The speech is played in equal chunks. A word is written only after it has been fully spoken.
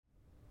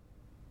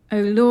O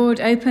Lord,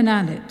 open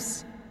our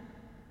lips,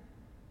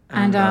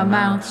 and our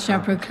mouth shall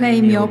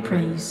proclaim your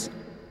praise.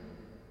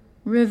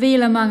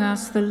 Reveal among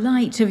us the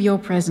light of your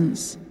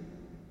presence,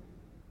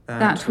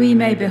 that we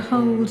may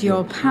behold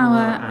your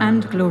power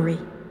and glory.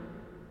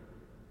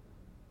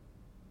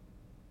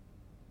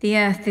 The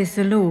earth is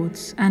the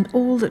Lord's, and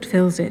all that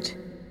fills it,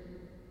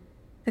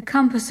 the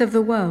compass of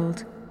the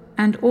world,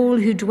 and all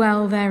who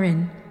dwell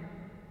therein.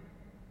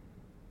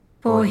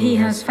 For he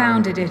has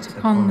founded it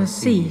upon the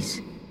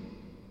seas,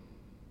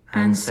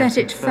 and set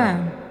it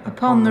firm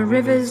upon the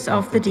rivers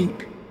of the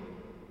deep.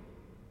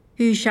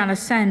 Who shall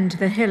ascend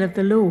the hill of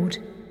the Lord?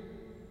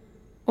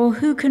 Or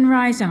who can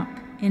rise up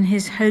in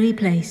his holy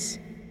place?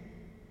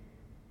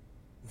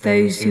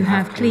 Those who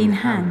have clean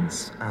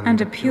hands and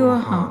a pure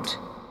heart,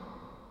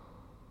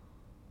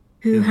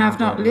 who have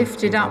not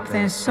lifted up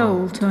their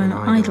soul to an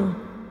idol,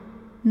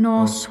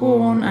 nor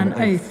sworn an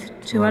oath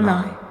to a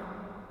lie.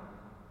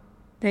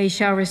 They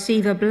shall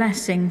receive a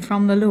blessing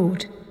from the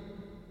Lord,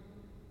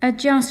 a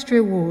just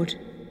reward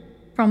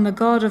from the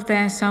God of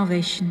their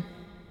salvation.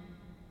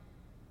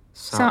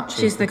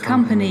 Such is the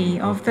company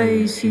of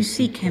those who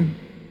seek him,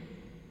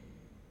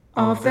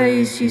 of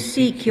those who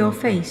seek your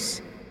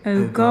face,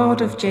 O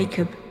God of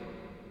Jacob.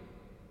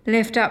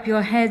 Lift up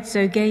your heads,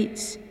 O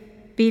gates,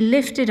 be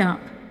lifted up,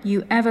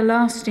 you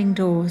everlasting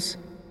doors,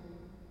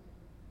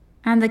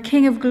 and the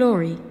King of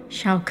glory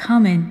shall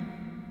come in.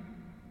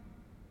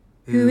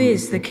 Who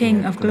is the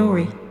King of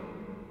glory?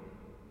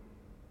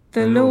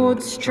 The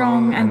Lord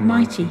strong and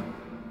mighty,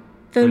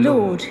 the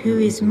Lord who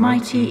is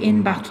mighty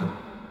in battle.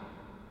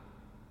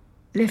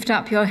 Lift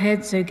up your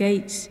heads, O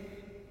gates,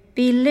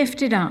 be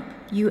lifted up,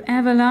 you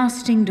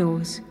everlasting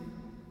doors,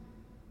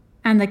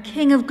 and the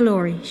King of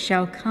glory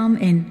shall come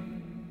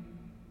in.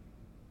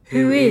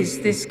 Who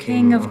is this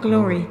King of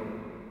glory?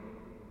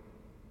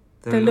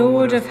 The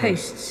Lord of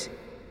hosts,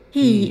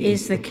 he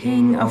is the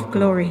King of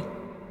glory.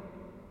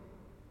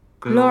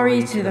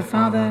 Glory to the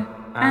Father,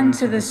 and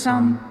to the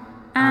Son,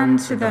 and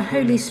to the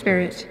Holy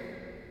Spirit,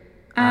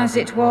 as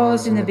it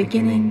was in the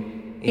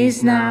beginning,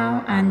 is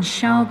now, and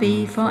shall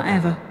be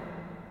forever.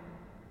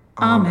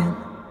 Amen.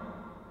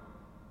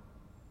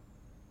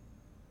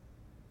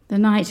 The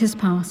night has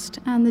passed,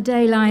 and the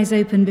day lies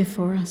open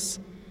before us.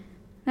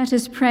 Let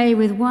us pray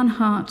with one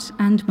heart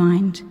and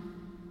mind.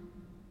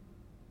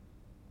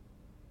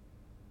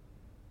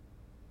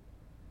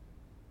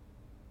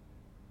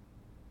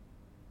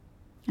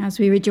 As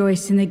we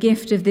rejoice in the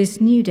gift of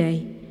this new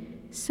day,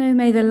 so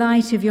may the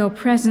light of your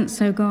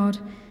presence, O God,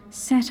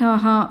 set our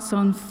hearts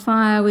on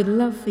fire with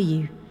love for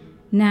you,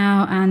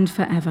 now and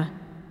forever.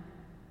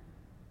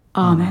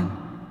 Amen.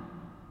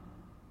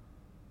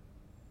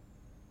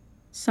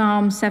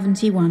 Psalm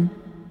 71.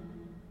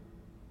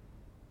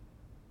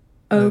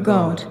 O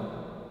God,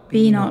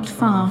 be not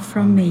far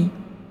from me.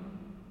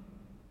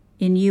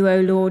 In you,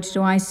 O Lord,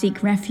 do I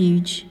seek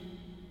refuge.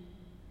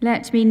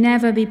 Let me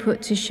never be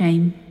put to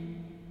shame.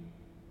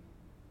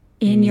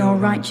 In your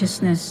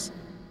righteousness,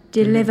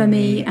 deliver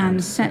me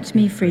and set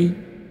me free.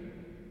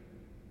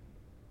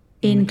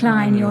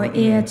 Incline your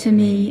ear to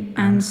me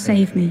and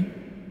save me.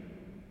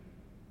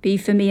 Be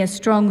for me a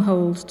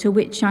stronghold to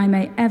which I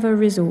may ever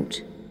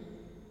resort.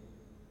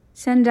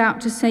 Send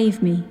out to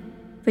save me,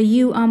 for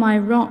you are my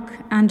rock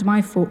and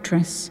my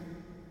fortress.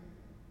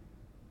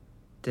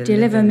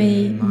 Deliver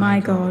me, my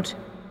God,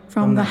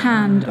 from the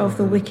hand of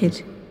the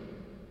wicked,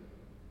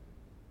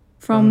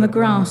 from the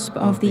grasp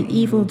of the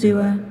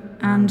evildoer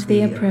and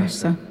the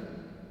oppressor.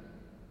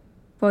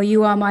 For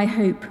you are my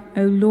hope,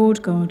 O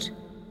Lord God,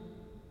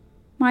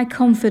 my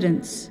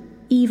confidence,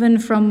 even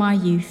from my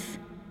youth.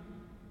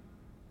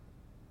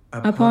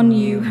 Upon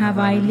you have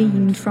I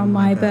leaned from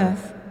my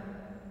birth,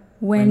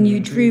 when you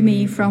drew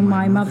me from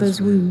my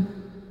mother's womb.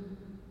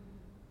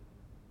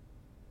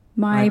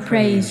 My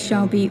praise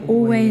shall be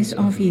always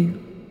of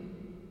you.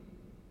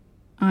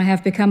 I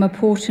have become a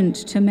portent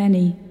to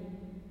many,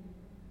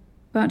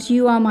 but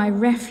you are my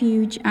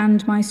refuge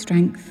and my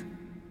strength.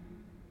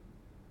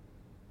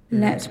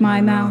 Let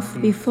my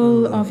mouth be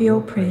full of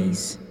your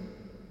praise,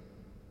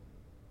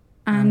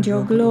 and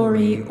your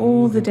glory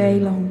all the day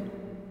long.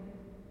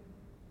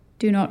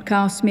 Do not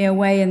cast me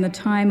away in the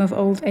time of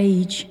old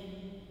age.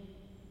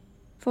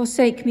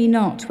 Forsake me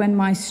not when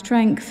my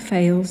strength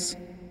fails.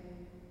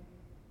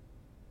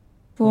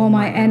 For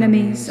my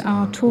enemies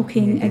are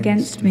talking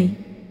against me,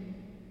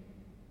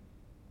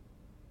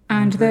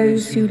 and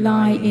those who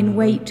lie in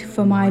wait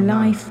for my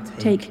life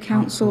take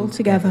counsel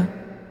together.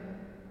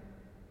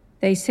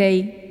 They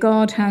say,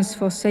 God has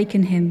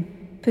forsaken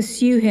him,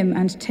 pursue him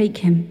and take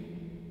him,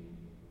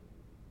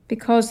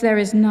 because there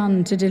is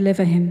none to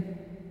deliver him.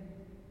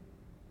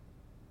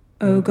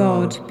 O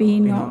God, be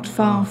not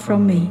far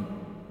from me.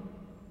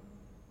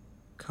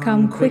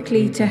 Come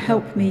quickly to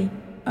help me,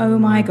 O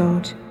my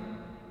God.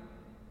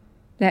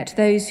 Let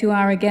those who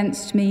are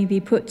against me be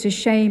put to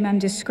shame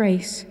and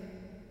disgrace.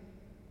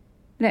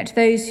 Let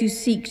those who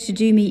seek to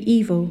do me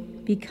evil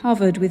be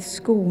covered with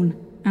scorn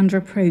and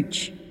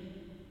reproach.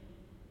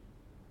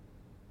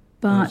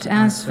 But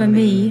as for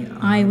me,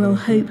 I will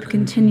hope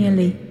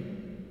continually.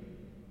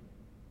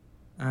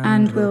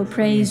 and will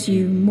praise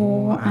you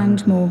more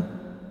and more.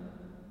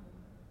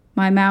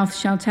 My mouth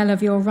shall tell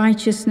of your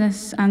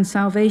righteousness and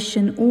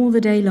salvation all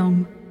the day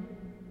long,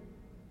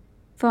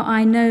 for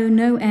I know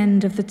no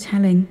end of the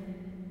telling.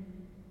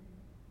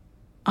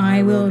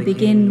 I will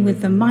begin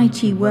with the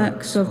mighty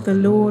works of the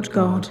Lord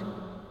God.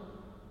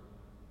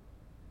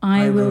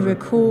 I will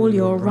recall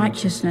your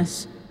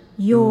righteousness,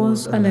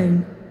 yours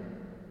alone.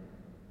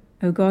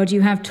 O God,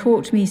 you have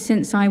taught me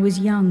since I was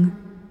young,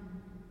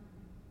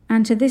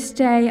 and to this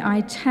day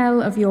I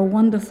tell of your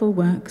wonderful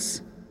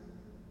works.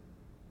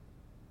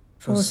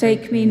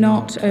 Forsake me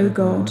not, O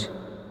God,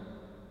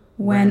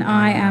 when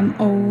I am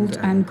old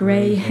and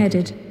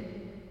grey-headed,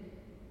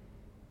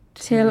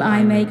 till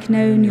I make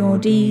known your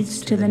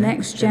deeds to the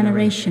next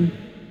generation,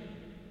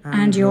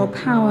 and your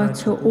power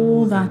to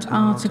all that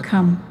are to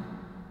come.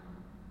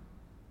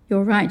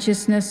 Your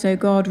righteousness, O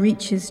God,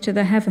 reaches to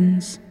the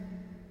heavens.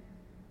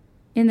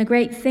 In the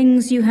great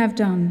things you have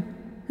done,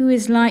 who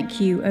is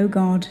like you, O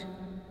God?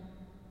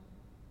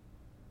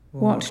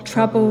 What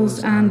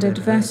troubles and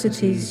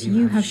adversities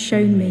you have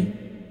shown me.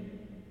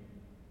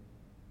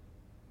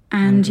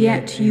 And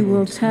yet you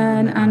will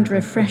turn and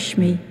refresh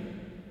me,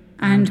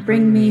 and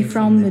bring me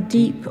from the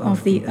deep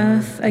of the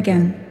earth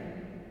again.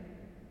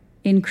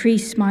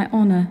 Increase my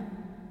honor,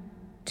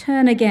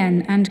 turn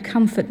again and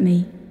comfort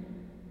me.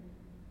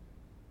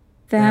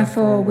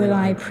 Therefore will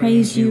I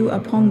praise you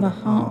upon the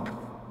harp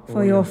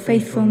for your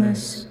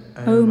faithfulness,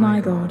 O my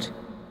God.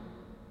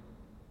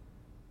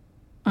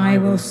 I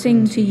will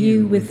sing to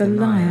you with the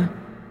lyre,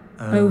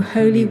 O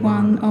Holy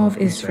One of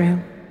Israel.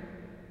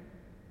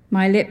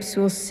 My lips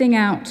will sing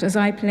out as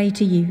I play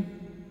to you,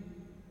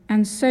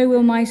 and so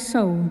will my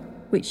soul,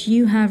 which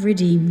you have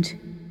redeemed.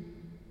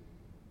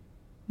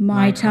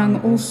 My tongue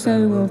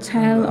also will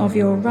tell of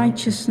your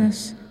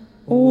righteousness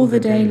all the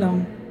day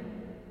long.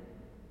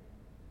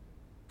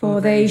 For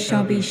they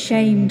shall be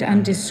shamed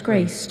and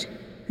disgraced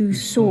who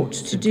sought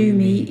to do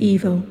me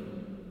evil.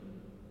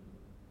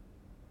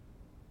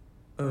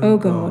 O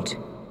God,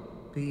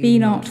 be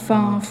not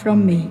far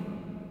from me.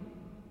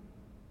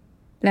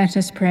 Let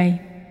us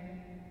pray.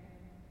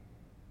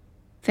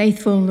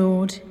 Faithful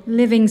Lord,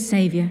 living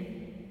Saviour,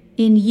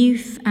 in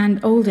youth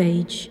and old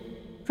age,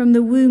 from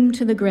the womb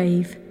to the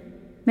grave,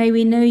 may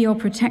we know your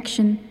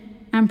protection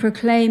and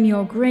proclaim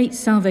your great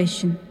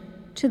salvation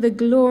to the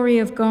glory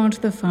of God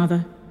the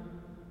Father.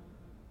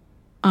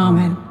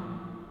 Amen.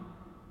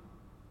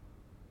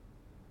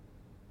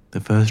 The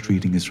first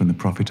reading is from the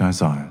prophet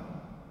Isaiah,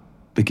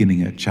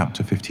 beginning at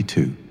chapter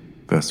 52,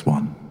 verse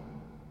 1.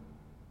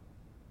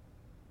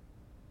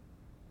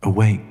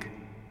 Awake,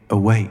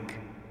 awake,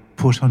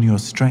 put on your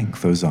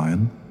strength, O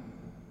Zion.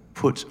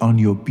 Put on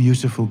your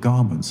beautiful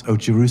garments, O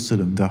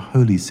Jerusalem, the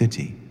holy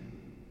city.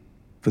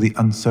 For the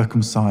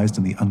uncircumcised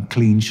and the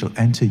unclean shall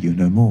enter you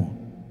no more.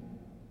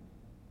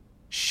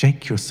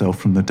 Shake yourself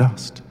from the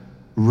dust.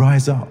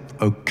 Rise up,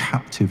 O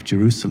captive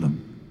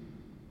Jerusalem.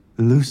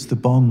 Loose the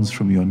bonds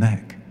from your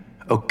neck,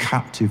 O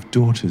captive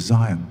daughter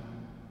Zion.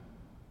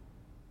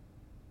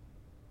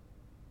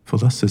 For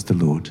thus says the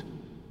Lord,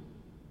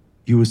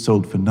 you were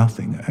sold for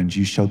nothing, and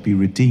you shall be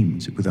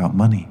redeemed without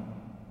money.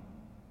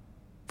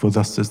 For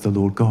thus says the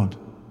Lord God,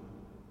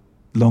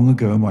 long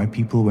ago my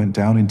people went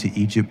down into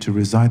Egypt to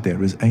reside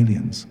there as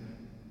aliens.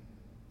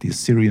 The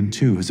Assyrian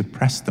too has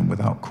oppressed them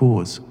without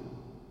cause.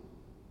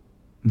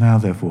 Now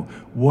therefore,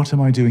 what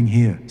am I doing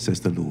here,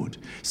 says the Lord,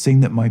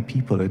 seeing that my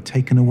people are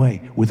taken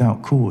away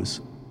without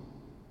cause?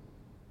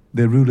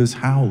 Their rulers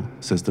howl,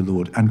 says the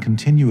Lord, and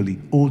continually,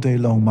 all day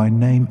long, my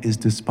name is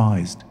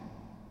despised.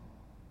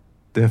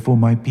 Therefore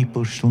my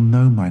people shall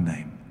know my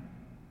name.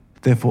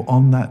 Therefore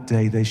on that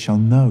day they shall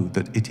know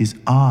that it is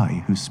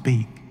I who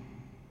speak.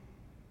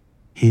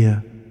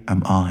 Here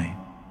am I.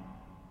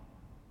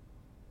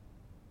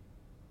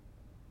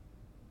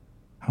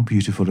 How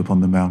beautiful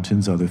upon the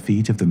mountains are the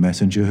feet of the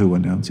messenger who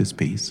announces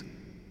peace,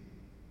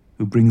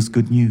 who brings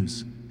good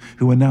news,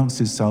 who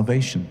announces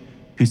salvation,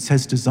 who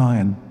says to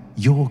Zion,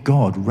 your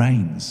God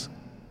reigns.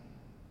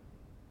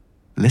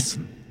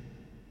 Listen.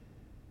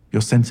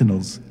 Your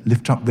sentinels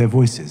lift up their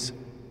voices.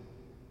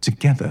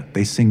 Together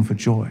they sing for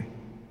joy.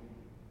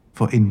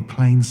 For in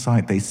plain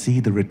sight they see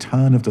the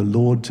return of the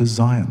Lord to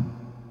Zion.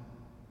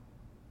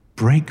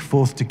 Break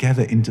forth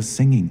together into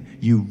singing,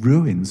 you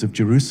ruins of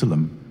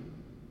Jerusalem.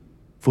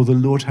 For the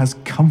Lord has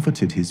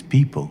comforted his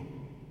people.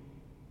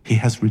 He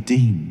has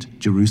redeemed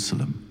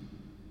Jerusalem.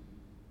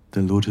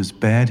 The Lord has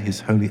bared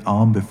his holy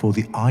arm before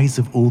the eyes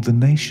of all the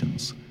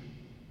nations,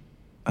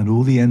 and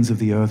all the ends of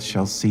the earth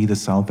shall see the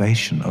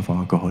salvation of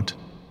our God.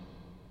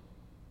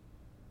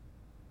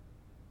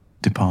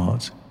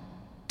 Depart,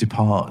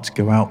 depart,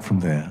 go out from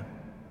there.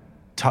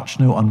 Touch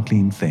no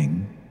unclean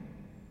thing.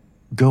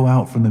 Go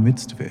out from the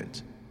midst of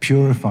it.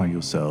 Purify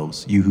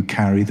yourselves, you who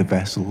carry the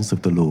vessels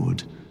of the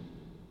Lord.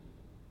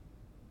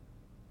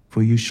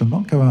 For you shall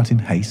not go out in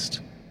haste,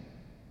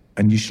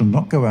 and you shall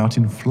not go out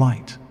in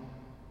flight.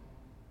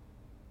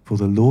 For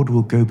the Lord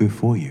will go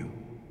before you,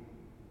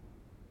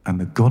 and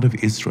the God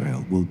of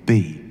Israel will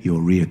be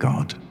your rear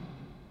guard.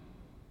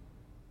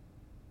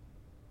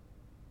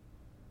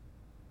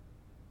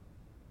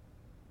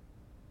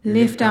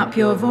 Lift up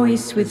your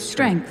voice with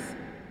strength,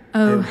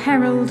 O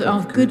herald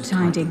of good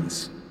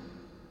tidings.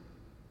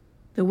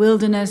 The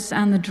wilderness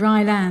and the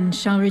dry land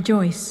shall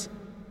rejoice.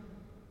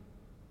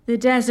 The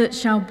desert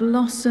shall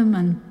blossom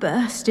and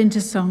burst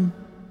into song.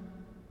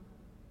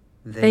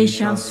 They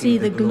shall see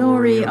the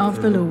glory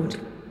of the Lord,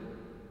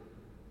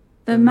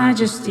 the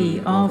majesty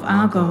of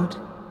our God.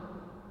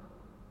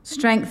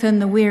 Strengthen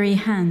the weary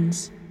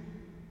hands,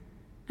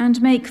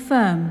 and make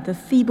firm the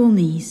feeble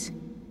knees.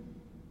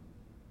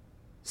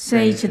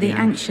 Say to the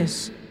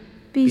anxious,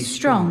 be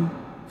strong,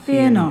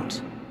 fear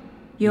not.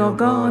 Your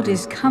God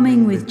is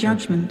coming with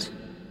judgment.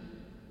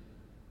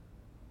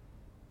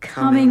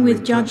 Coming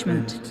with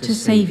judgment to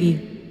save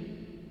you.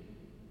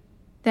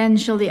 Then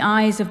shall the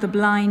eyes of the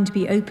blind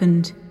be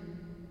opened,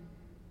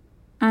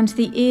 and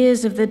the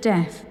ears of the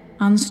deaf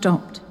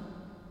unstopped.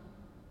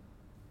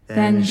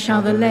 Then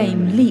shall the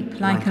lame leap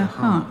like a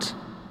hart,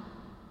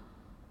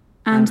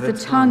 and the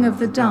tongue of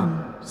the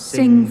dumb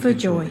sing for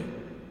joy.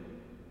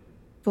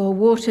 For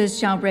waters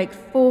shall break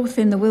forth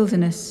in the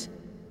wilderness,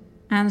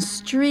 and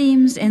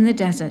streams in the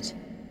desert.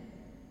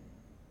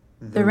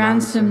 The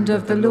ransomed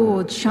of the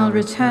Lord shall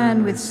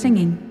return with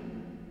singing,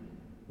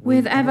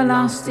 with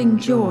everlasting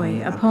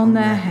joy upon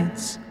their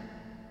heads.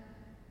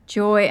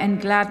 Joy and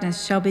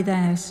gladness shall be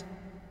theirs,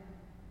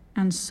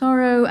 and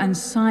sorrow and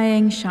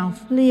sighing shall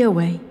flee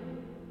away.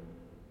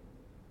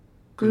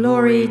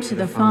 Glory to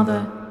the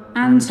Father,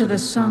 and to the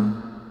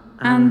Son,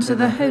 and to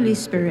the Holy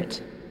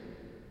Spirit,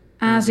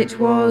 as it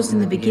was in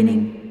the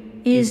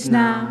beginning, is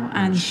now,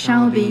 and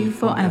shall be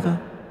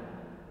forever.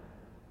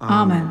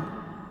 Amen.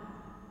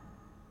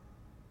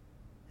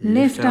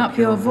 Lift up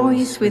your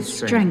voice with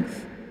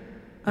strength,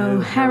 O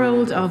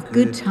herald of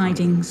good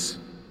tidings.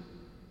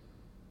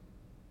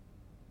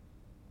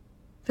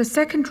 The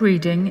second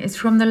reading is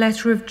from the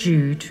letter of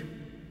Jude.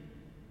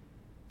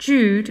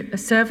 Jude, a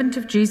servant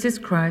of Jesus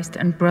Christ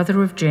and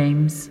brother of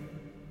James,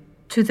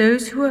 to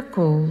those who are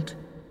called,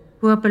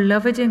 who are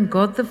beloved in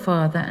God the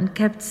Father and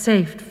kept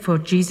safe for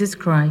Jesus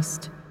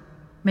Christ,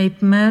 may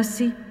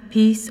mercy,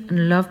 peace,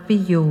 and love be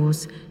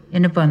yours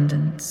in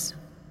abundance.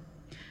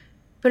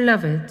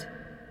 Beloved,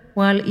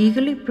 while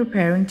eagerly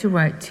preparing to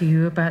write to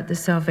you about the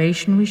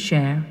salvation we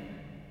share,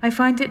 I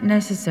find it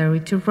necessary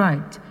to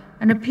write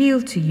and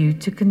appeal to you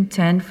to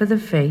contend for the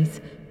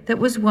faith that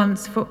was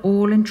once for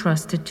all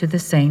entrusted to the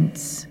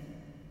saints.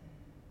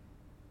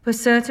 For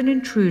certain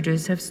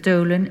intruders have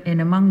stolen in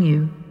among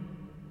you,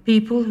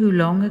 people who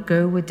long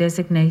ago were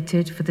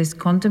designated for this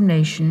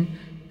condemnation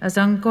as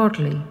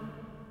ungodly,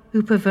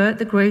 who pervert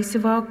the grace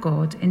of our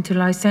God into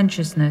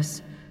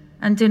licentiousness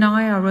and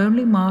deny our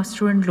only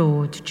Master and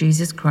Lord,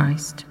 Jesus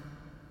Christ.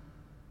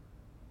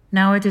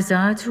 Now I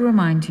desire to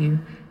remind you,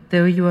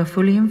 though you are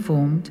fully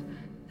informed,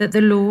 that the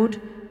Lord,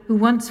 who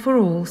once for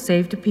all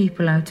saved a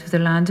people out of the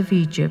land of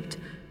Egypt,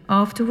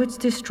 afterwards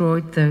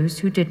destroyed those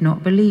who did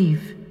not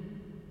believe.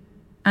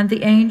 And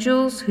the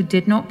angels who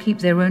did not keep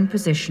their own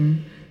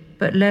position,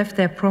 but left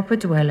their proper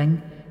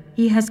dwelling,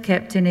 he has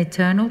kept in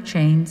eternal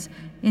chains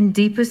in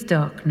deepest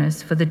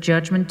darkness for the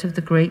judgment of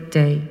the great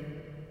day.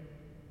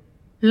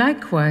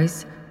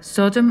 Likewise,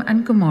 Sodom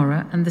and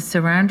Gomorrah and the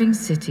surrounding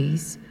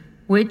cities,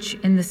 which,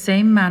 in the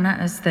same manner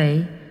as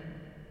they,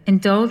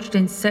 indulged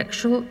in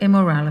sexual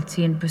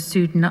immorality and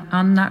pursued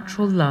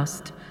unnatural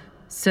lust,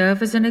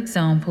 serve as an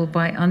example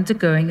by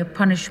undergoing a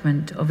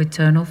punishment of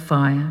eternal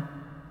fire.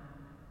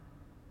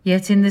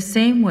 Yet in the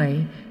same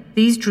way,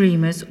 these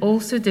dreamers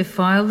also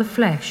defile the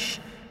flesh,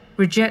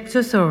 reject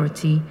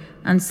authority,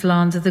 and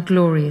slander the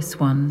glorious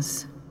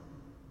ones.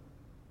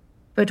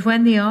 But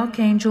when the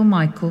archangel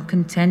Michael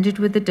contended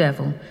with the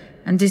devil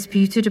and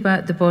disputed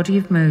about the body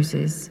of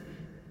Moses,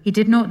 he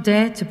did not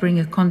dare to bring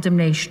a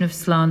condemnation of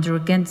slander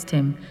against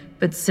him,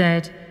 but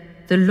said,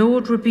 "The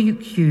Lord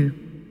rebuke you."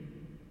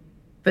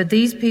 But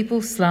these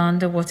people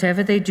slander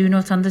whatever they do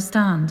not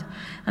understand,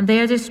 and they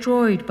are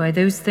destroyed by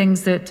those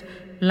things that,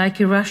 like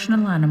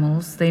irrational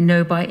animals, they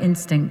know by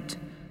instinct.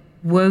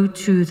 Woe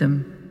to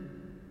them!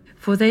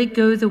 For they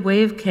go the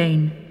way of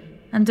Cain,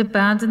 and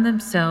abandon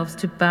themselves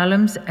to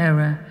Balaam's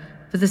error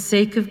for the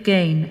sake of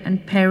gain,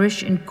 and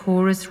perish in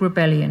Korah's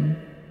rebellion.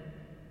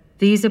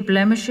 These are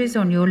blemishes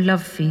on your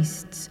love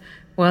feasts,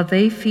 while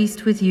they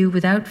feast with you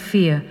without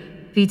fear,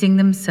 feeding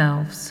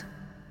themselves.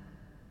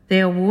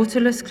 They are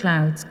waterless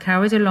clouds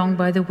carried along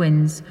by the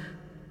winds,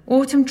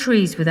 autumn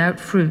trees without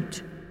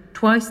fruit,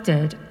 twice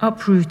dead,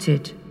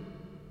 uprooted,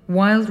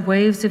 wild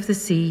waves of the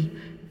sea,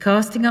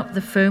 casting up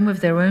the foam of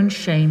their own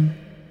shame,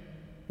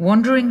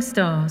 wandering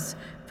stars,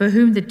 for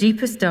whom the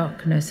deepest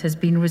darkness has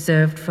been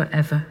reserved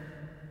forever.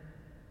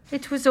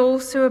 It was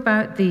also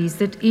about these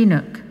that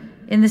Enoch,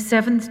 in the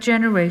 7th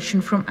generation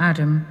from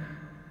Adam,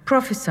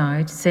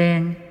 prophesied,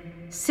 saying,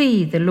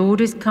 "See, the Lord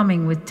is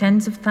coming with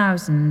tens of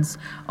thousands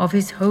of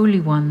his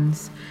holy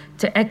ones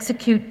to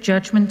execute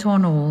judgment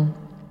on all,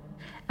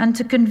 and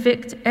to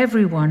convict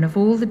everyone of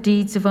all the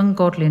deeds of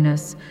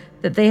ungodliness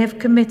that they have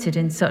committed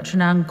in such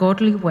an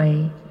ungodly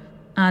way,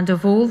 and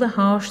of all the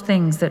harsh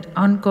things that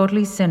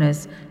ungodly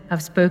sinners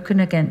have spoken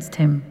against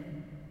him.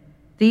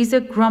 These are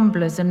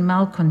grumblers and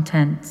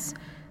malcontents,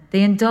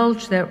 They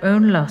indulge their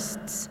own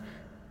lusts.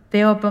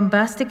 They are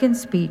bombastic in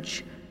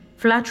speech,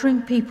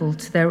 flattering people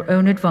to their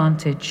own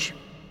advantage.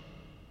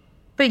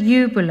 But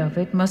you,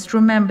 beloved, must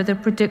remember the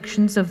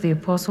predictions of the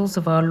apostles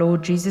of our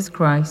Lord Jesus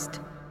Christ.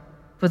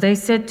 For they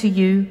said to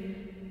you,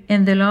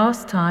 in the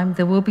last time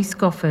there will be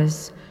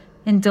scoffers,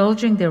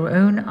 indulging their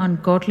own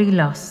ungodly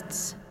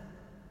lusts.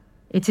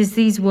 It is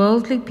these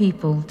worldly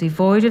people,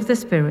 devoid of the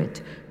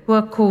Spirit, who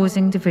are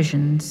causing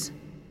divisions.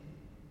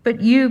 But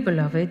you,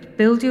 beloved,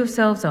 build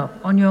yourselves up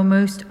on your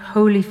most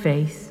holy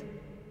faith.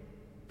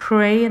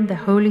 Pray in the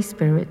Holy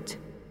Spirit.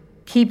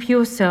 Keep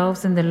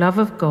yourselves in the love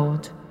of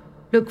God.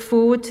 Look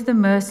forward to the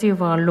mercy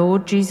of our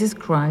Lord Jesus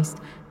Christ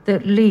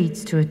that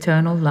leads to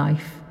eternal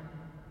life.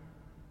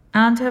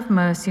 And have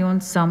mercy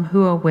on some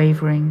who are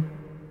wavering.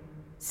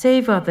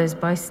 Save others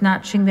by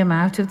snatching them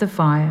out of the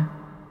fire,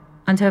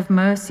 and have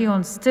mercy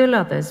on still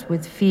others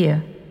with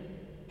fear,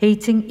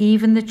 hating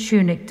even the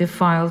tunic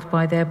defiled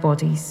by their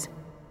bodies.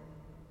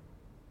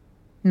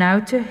 Now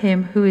to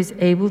him who is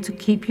able to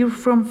keep you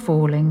from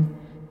falling,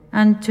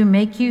 and to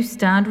make you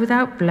stand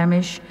without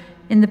blemish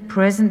in the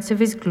presence of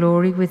his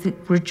glory with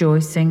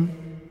rejoicing.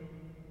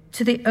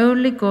 To the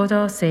only God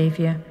our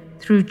Saviour,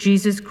 through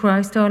Jesus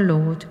Christ our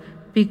Lord,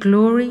 be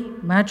glory,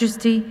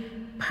 majesty,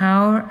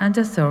 power and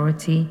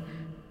authority,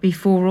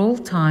 before all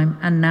time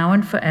and now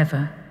and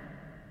forever.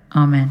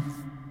 Amen.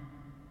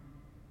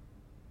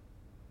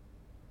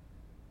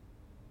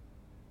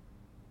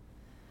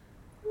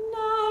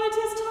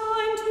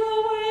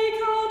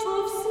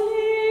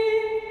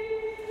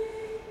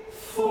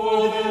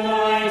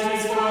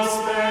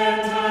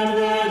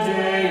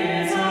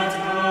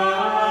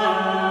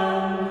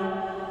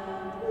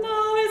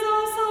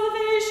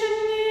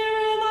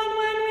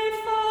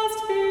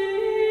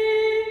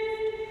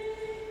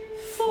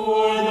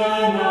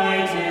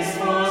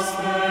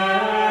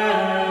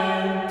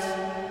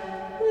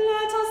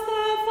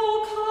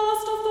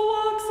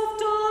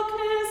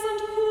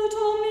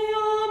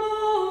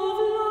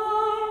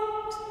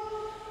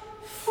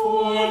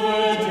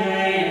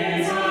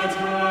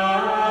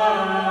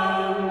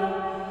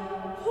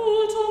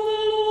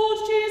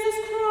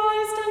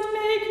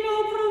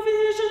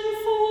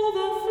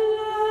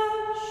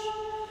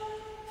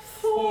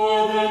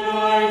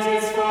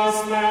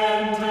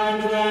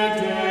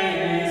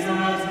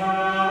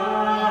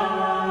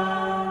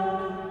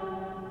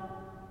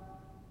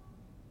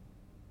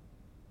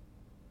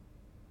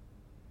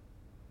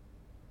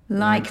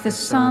 Like the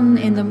sun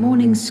in the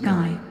morning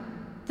sky,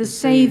 the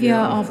Saviour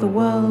of the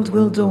world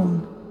will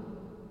dawn.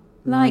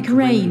 Like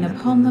rain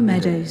upon the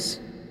meadows,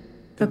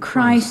 the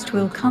Christ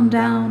will come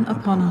down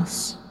upon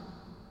us.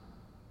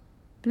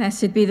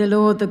 Blessed be the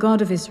Lord, the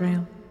God of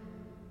Israel,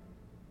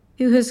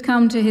 who has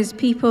come to his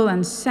people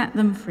and set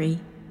them free.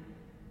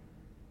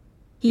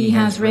 He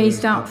has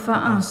raised up for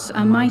us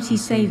a mighty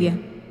Saviour,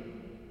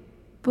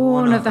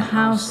 born of the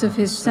house of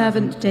his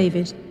servant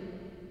David.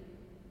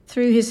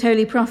 Through his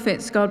holy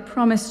prophets God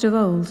promised of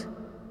old,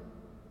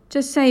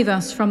 to save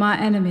us from our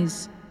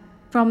enemies,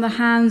 from the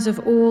hands of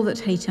all that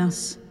hate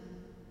us,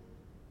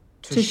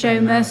 to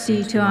show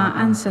mercy to our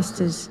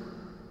ancestors,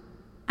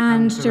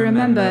 and to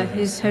remember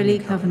his holy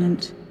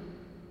covenant.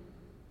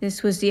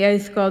 This was the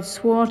oath God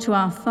swore to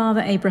our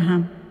father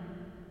Abraham,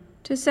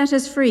 to set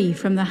us free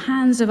from the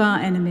hands of our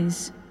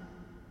enemies,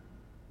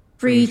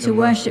 free to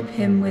worship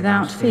him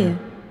without fear,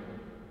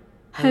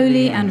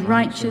 holy and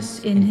righteous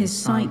in his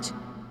sight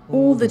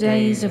all the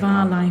days of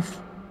our life.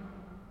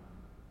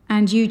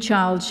 And you,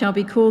 child, shall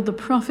be called the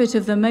prophet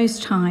of the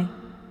Most High,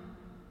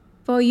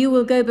 for you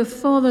will go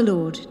before the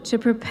Lord to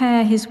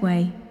prepare his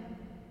way,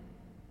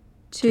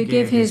 to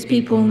give his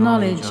people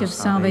knowledge of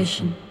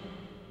salvation,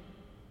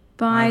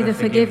 by the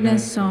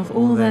forgiveness of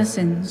all their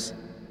sins.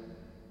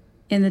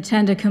 In the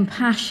tender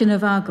compassion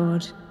of our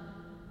God,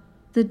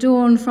 the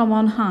dawn from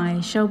on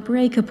high shall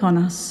break upon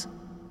us,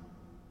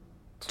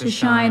 to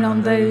shine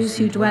on those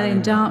who dwell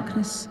in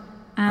darkness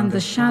and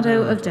the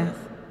shadow of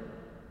death,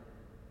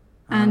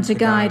 and to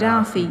guide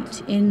our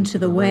feet into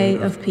the way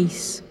of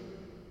peace.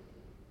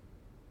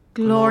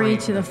 Glory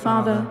to the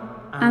Father,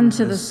 and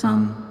to the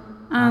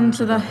Son, and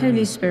to the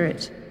Holy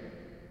Spirit,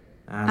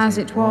 as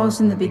it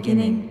was in the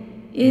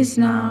beginning, is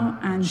now,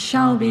 and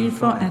shall be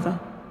forever.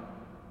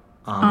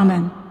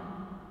 Amen.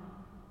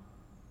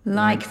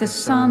 Like the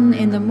sun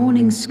in the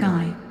morning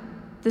sky,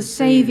 the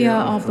Saviour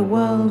of the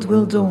world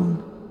will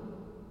dawn.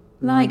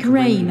 Like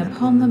rain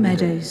upon the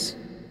meadows,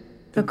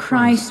 the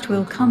Christ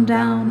will come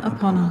down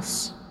upon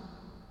us.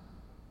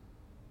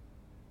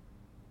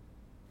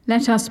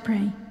 Let us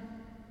pray.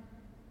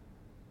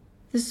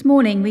 This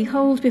morning we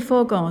hold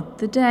before God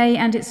the day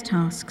and its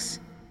tasks.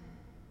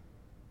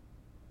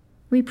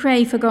 We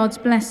pray for God's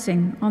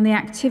blessing on the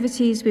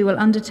activities we will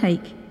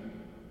undertake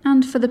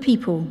and for the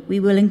people we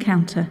will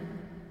encounter.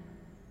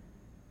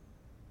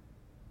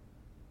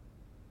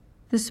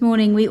 This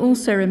morning we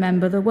also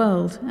remember the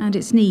world and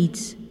its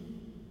needs.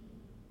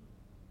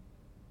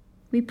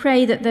 We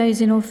pray that those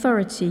in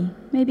authority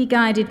may be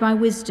guided by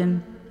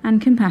wisdom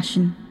and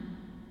compassion.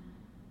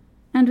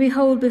 And we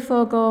hold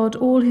before God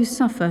all who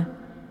suffer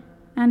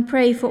and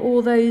pray for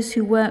all those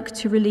who work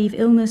to relieve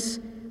illness,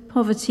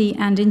 poverty,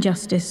 and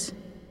injustice.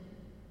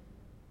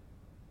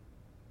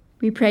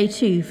 We pray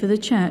too for the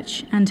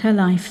Church and her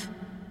life,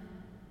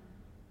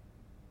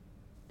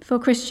 for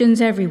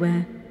Christians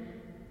everywhere,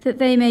 that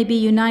they may be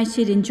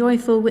united in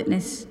joyful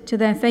witness to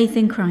their faith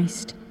in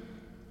Christ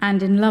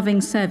and in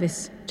loving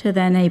service to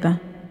their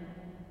neighbour.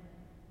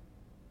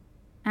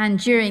 And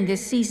during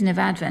this season of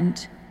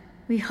Advent,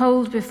 we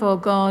hold before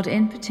God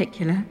in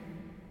particular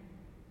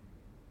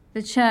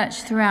the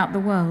Church throughout the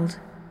world,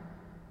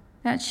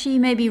 that she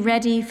may be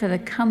ready for the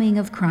coming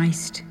of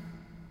Christ.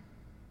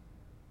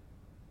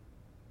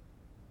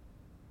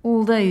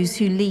 All those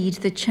who lead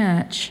the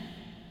Church,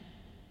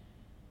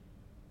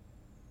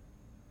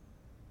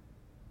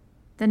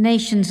 the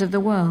nations of the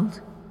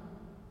world,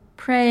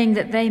 praying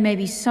that they may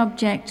be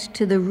subject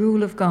to the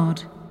rule of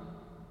God.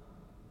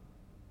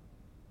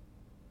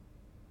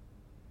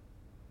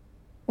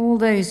 All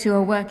those who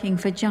are working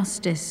for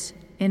justice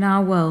in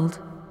our world,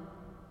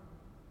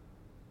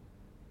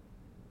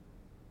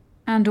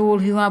 and all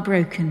who are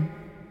broken,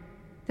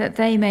 that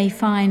they may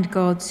find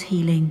God's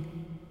healing.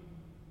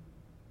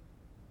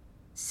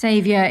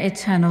 Saviour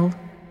eternal,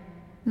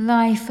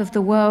 life of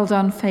the world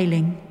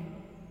unfailing,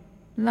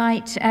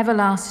 light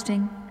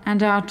everlasting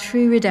and our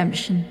true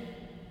redemption,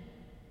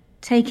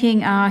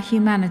 taking our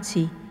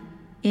humanity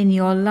in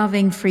your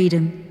loving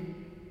freedom,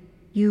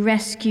 you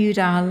rescued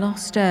our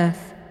lost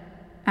earth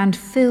and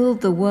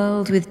filled the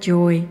world with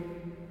joy.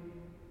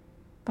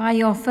 By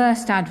your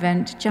first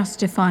advent,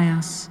 justify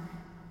us.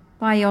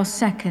 By your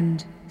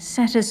second,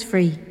 set us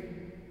free,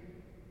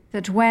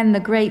 that when the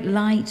great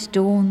light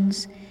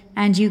dawns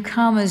and you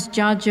come as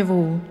judge of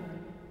all,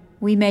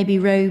 we may be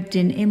robed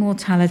in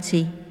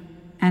immortality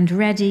and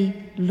ready,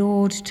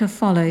 Lord, to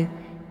follow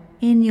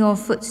in your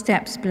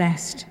footsteps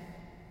blessed,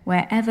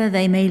 wherever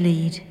they may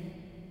lead.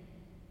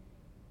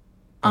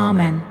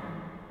 Amen.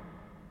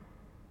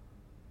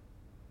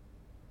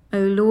 O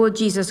Lord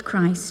Jesus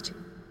Christ,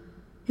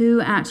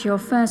 who at your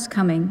first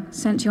coming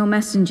sent your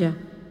messenger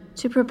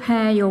to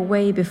prepare your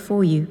way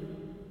before you,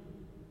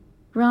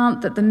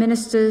 grant that the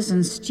ministers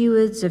and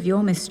stewards of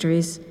your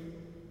mysteries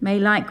may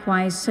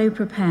likewise so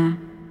prepare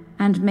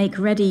and make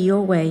ready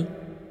your way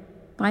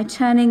by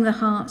turning the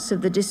hearts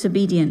of the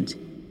disobedient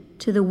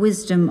to the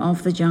wisdom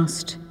of the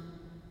just,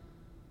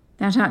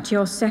 that at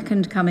your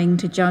second coming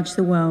to judge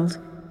the world,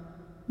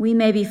 we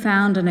may be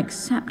found an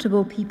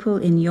acceptable people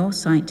in your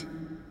sight.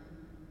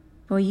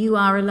 For you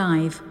are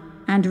alive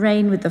and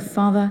reign with the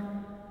Father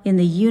in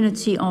the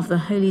unity of the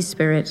Holy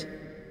Spirit,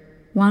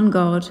 one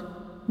God,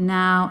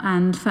 now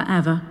and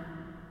forever.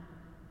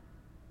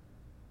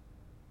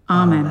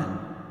 Amen.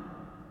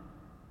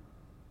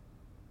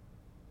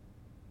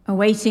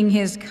 Awaiting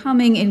his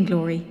coming in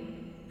glory,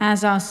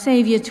 as our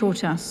Saviour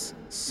taught us,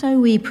 so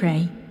we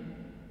pray.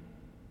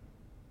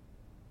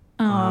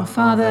 Our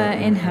Father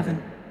in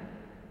heaven,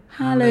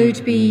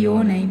 hallowed be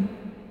your name.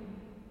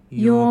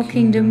 Your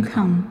kingdom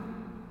come,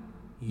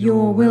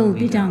 your will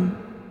be done,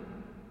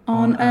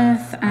 on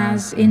earth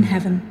as in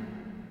heaven.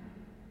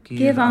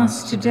 Give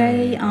us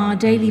today our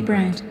daily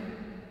bread.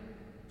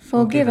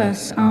 Forgive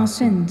us our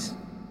sins,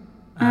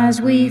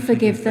 as we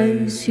forgive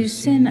those who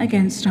sin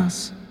against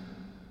us.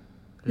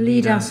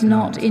 Lead us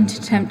not into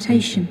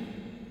temptation,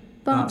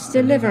 but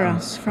deliver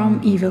us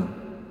from evil.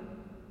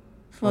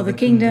 For the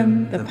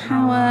kingdom, the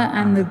power,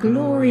 and the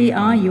glory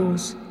are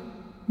yours,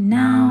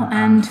 now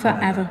and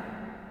forever.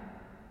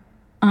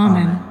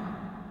 Amen.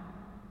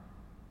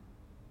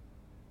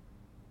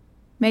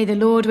 May the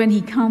Lord, when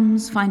he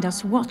comes, find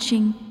us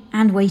watching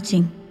and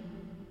waiting.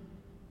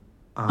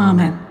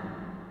 Amen.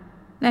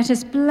 Let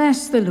us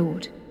bless the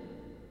Lord.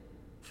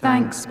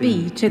 Thanks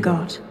be to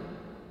God.